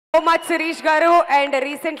So much Shirish garu, and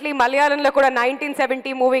recently Malayalam lo kuda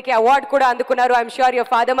 1970 movie ki award kuda andukunnaru. I'm sure your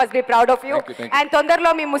father must be proud of you. Thank you. And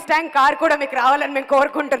తొందరలో మీ Mustang car kuda మీకు రావాలని మేము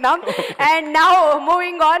కోరుకుంటున్నాం. And now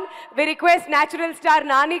moving on, we request natural star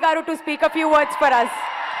Nani garu to speak a few words for us.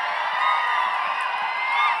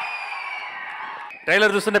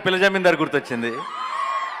 Trailer చూస్తుంటే పిల్ల జమీందార్ గుర్తొచ్చింది.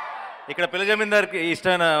 ఇక్కడ పిల్ల జమీందార్కి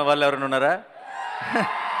ఇష్టమైన వాళ్ళు ఎవరైనా ఉన్నారా?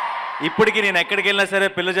 ఇప్పటికీ నేను ఎక్కడికి వెళ్ళినా సరే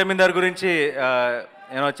పిల్ల జమీందార్ గురించి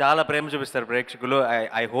చాలా ప్రేమ చూపిస్తారు ప్రేక్షకులు.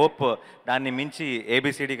 ఐ హోప్ దాన్ని మించి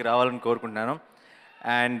ఏబిసిడికి రావాలని కోరుకుంటున్నాను.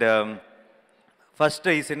 అండ్ ఫస్ట్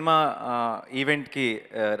ఈ సినిమా ఈవెంట్కి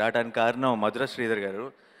రావడానికి కారణం మధుర శ్రీధర్ గారు.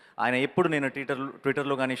 ఆయన ఎప్పుడు నేను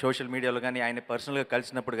ట్విట్టర్లో కానీ సోషల్ మీడియాలో కానీ ఆయన పర్సనల్గా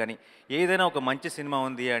కలిసినప్పుడు కానీ ఏదైనా ఒక మంచి సినిమా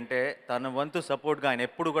ఉంది అంటే తన వంతు సపోర్ట్గా ఆయన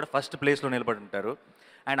ఎప్పుడు కూడా ఫస్ట్ ప్లేస్లో నిలబడి ఉంటారు.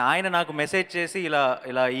 అండ్ ఆయన నాకు మెసేజ్ చేసి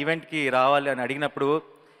ఇలా ఈవెంట్కి రావాలి అని అడిగినప్పుడు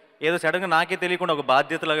ఏదో సడన్గా నాకే తెలియకుండా ఒక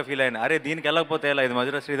బాధ్యతలాగా ఫీల్ అయ్యాను. అరే దీనికి వెళ్ళకపోతే ఎలా, ఇది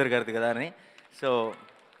మధుర శ్రీధర్ గారిది కదా అని. So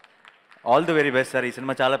all the very best sir, ఈ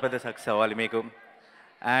సినిమా చాలా పెద్ద సక్సెస్ అవ్వాలి మీకు.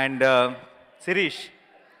 అండ్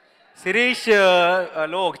శిరీష్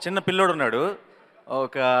లో ఒక చిన్న పిల్లోడు ఉన్నాడు,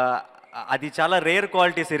 అది చాలా రేర్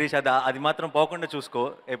క్వాలిటీ శిరీష్, అది మాత్రం పోకుండా చూసుకో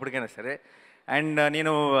ఎప్పటికైనా సరే. అండ్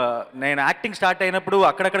నేను యాక్టింగ్ స్టార్ట్ అయినప్పుడు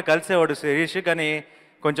అక్కడక్కడ కలిసేవాడు శిరీష్, కానీ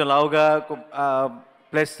కొంచెం లావుగా,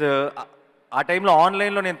 ప్లస్ ఆ టైంలో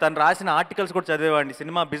ఆన్లైన్లో నేను తను రాసిన ఆర్టికల్స్ కూడా చదివేవాడిని,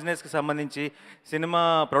 సినిమా బిజినెస్కి సంబంధించి, సినిమా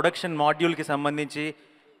ప్రొడక్షన్ మాడ్యూల్కి సంబంధించి.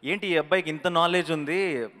 ఏంటి ఈ అబ్బాయికి ఇంత నాలెడ్జ్ ఉంది,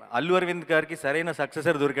 అల్లు అరవింద్ గారికి సరైన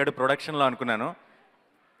సక్సెసర్ దొరికాడు ప్రొడక్షన్లో అనుకున్నాను.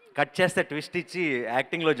 కట్ చేస్తే ట్విస్ట్ ఇచ్చి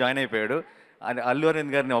యాక్టింగ్లో జాయిన్ అయిపోయాడు. అల్లు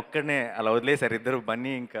అరవింద్ గారిని ఒక్కడనే అలా వదిలేశారు ఇద్దరు,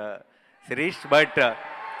 బన్నీ ఇంకా శిరీష్. బట్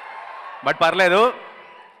పర్లేదు,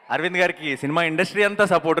 అరవింద్ గారికి సినిమా ఇండస్ట్రీ అంతా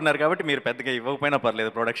సపోర్ట్ ఉన్నారు కాబట్టి మీరు పెద్దగా ఇవ్వకపోయినా పర్లేదు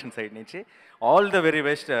ప్రొడక్షన్ సైడ్ నుంచి. All the very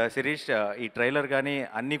best Sirish. ఈ ట్రైలర్ కానీ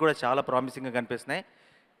అన్నీ కూడా చాలా ప్రామిసింగ్గా కనిపిస్తున్నాయి.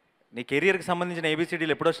 నీ కెరియర్కి సంబంధించిన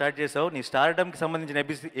ఏబిసిడీలు ఎప్పుడో స్టార్ట్ చేసావు, నీ స్టార్డమ్కి సంబంధించిన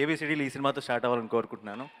ఏబిసిడీలు ఈ సినిమాతో స్టార్ట్ అవ్వాలని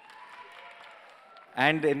కోరుకుంటున్నాను.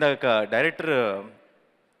 అండ్ ఇందాక డైరెక్టర్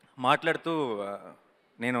మాట్లాడుతూ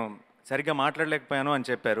నేను సరిగ్గా మాట్లాడలేకపోయాను అని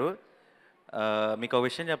చెప్పారు. మీకు ఒక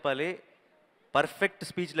విషయం చెప్పాలి, పర్ఫెక్ట్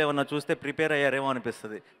స్పీచ్లు ఏమన్నా చూస్తే ప్రిపేర్ అయ్యారేమో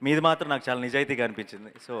అనిపిస్తుంది, మీది మాత్రం నాకు చాలా నిజాయితీగా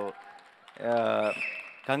అనిపించింది. So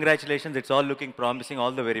congratulations, it's all looking promising,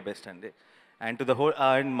 all the very best అండి. And to the whole,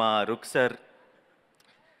 and మా రుక్ సార్,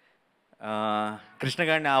 కృష్ణ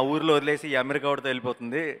గారిని ఆ ఊరిలో వదిలేసి అమెరికా వాడితో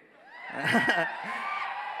వెళ్ళిపోతుంది.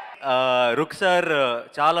 రుక్ సార్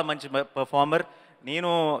చాలా మంచి పర్ఫార్మర్. నేను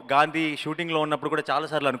గాంధీ షూటింగ్లో ఉన్నప్పుడు కూడా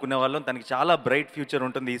చాలాసార్లు అనుకునే వాళ్ళం తనకి చాలా బ్రైట్ ఫ్యూచర్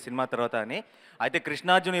ఉంటుంది ఈ సినిమా తర్వాత అని. అయితే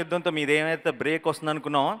కృష్ణార్జున యుద్ధంతో మీదేమైతే బ్రేక్ వస్తుంది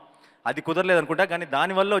అనుకున్నామో అది కుదరలేదు అనుకుంటా, కానీ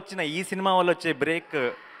దానివల్ల వచ్చిన ఈ సినిమా వల్ల వచ్చే బ్రేక్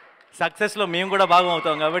సక్సెస్లో మేము కూడా భాగం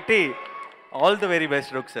అవుతాం. కాబట్టి all the very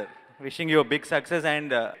best rook sir, wishing you big success.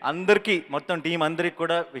 And అందరికీ, మొత్తం టీం అందరికి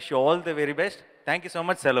కూడా wish you all the very best. Thank you so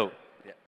much. సెలవు.